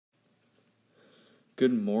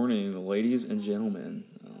Good morning, ladies and gentlemen.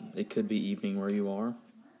 It could be evening where you are.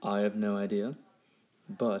 I have no idea.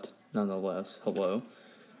 But, nonetheless, hello.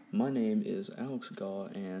 My name is Alex Gaw,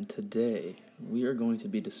 and today we are going to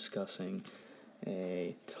be discussing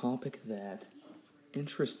a topic that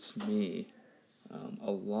interests me a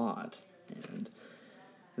lot. And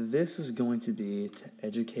this is going to be to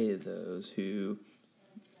educate those who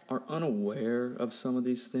are unaware of some of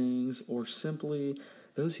these things, or simply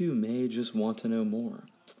those who may just want to know more.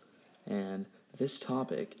 And this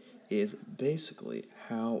topic is basically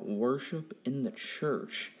how worship in the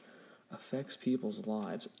church affects people's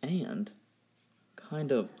lives and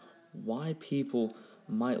kind of why people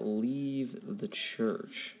might leave the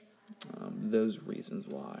church, those reasons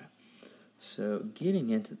why. So getting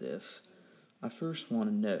into this, I first want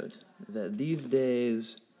to note that these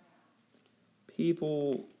days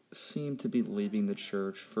people seem to be leaving the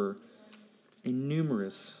church for a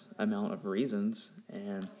numerous amount of reasons,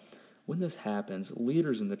 and when this happens,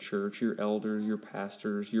 leaders in the church, your elders, your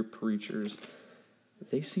pastors, your preachers,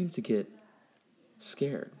 they seem to get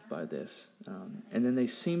scared by this, and then they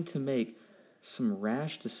seem to make some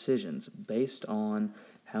rash decisions based on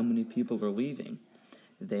how many people are leaving.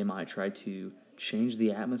 They might try to change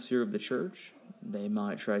the atmosphere of the church. They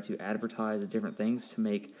might try to advertise different things to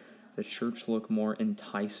make the church look more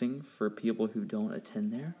enticing for people who don't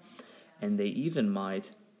attend there. And they even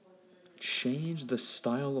might change the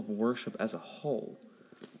style of worship as a whole,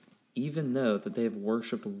 even though that they've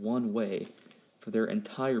worshipped one way for their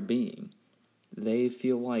entire being. They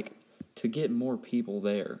feel like to get more people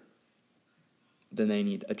there, then they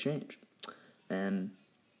need a change. And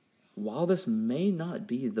while this may not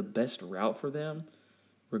be the best route for them,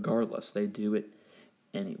 regardless, they do it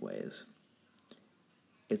anyways.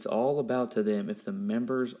 It's all about to them if the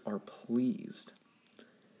members are pleased.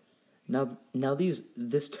 Now,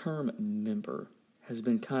 this term member has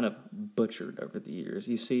been kind of butchered over the years.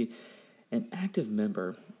 You see, an active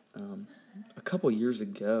member, a couple years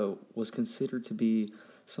ago, was considered to be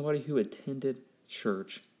somebody who attended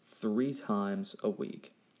church 3 times a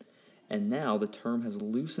week. And now the term has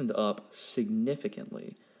loosened up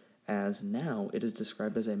significantly, as now it is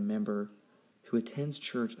described as a member who attends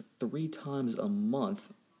church 3 times a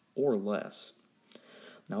month or less.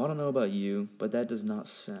 Now, I don't know about you, but that does not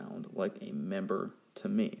sound like a member to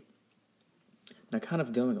me. Now, kind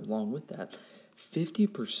of going along with that,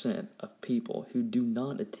 50% of people who do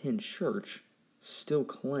not attend church still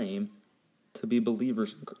claim to be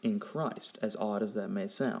believers in Christ, as odd as that may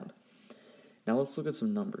sound. Now, let's look at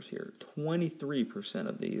some numbers here. 23%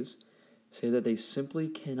 of these say that they simply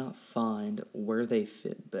cannot find where they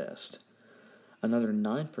fit best. Another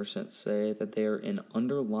 9% say that they are in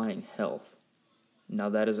underlying health. Now,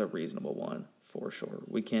 that is a reasonable one, for sure.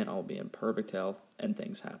 We can't all be in perfect health, and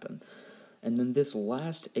things happen. And then this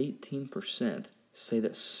last 18% say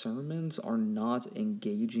that sermons are not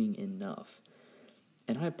engaging enough.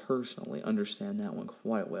 And I personally understand that one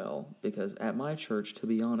quite well, because at my church, to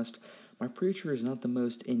be honest, my preacher is not the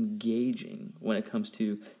most engaging when it comes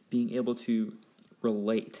to being able to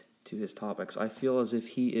relate to his topics. I feel as if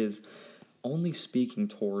he is only speaking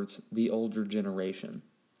towards the older generation.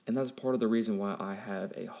 And that's part of the reason why I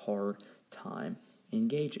have a hard time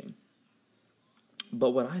engaging. But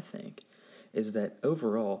what I think is that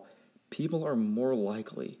overall, people are more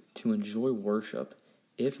likely to enjoy worship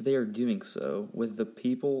if they are doing so with the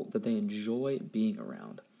people that they enjoy being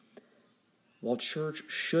around. While church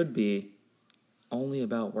should be only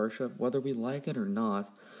about worship, whether we like it or not,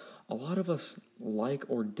 a lot of us like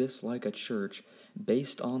or dislike a church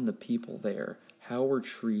based on the people there, how we're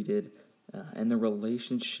treated, and the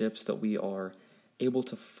relationships that we are able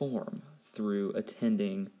to form through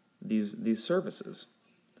attending these services.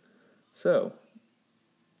 So,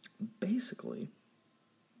 basically,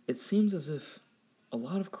 it seems as if a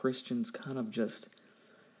lot of Christians kind of just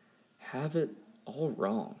have it all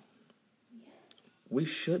wrong. We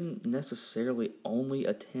shouldn't necessarily only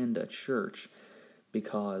attend a church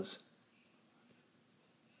because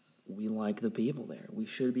we like the people there. We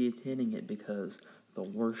should be attending it because the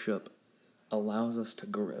worship allows us to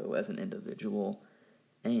grow as an individual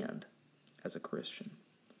and as a Christian.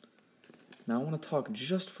 Now, I want to talk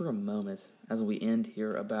just for a moment as we end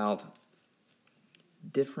here about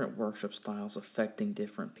different worship styles affecting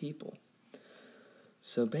different people.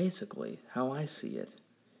 So basically, how I see it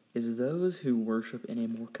is those who worship in a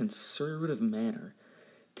more conservative manner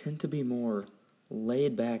tend to be more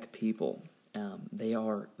laid-back people.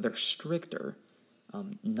 They're stricter,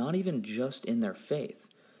 not even just in their faith,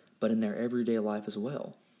 but in their everyday life as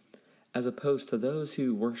well. As opposed to those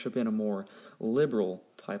who worship in a more liberal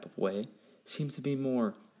type of way, seem to be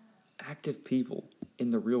more active people in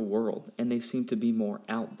the real world, and they seem to be more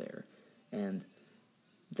out there. And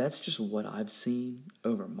that's just what I've seen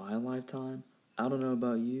over my lifetime. I don't know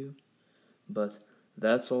about you, but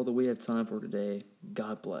that's all that we have time for today.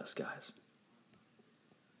 God bless, guys.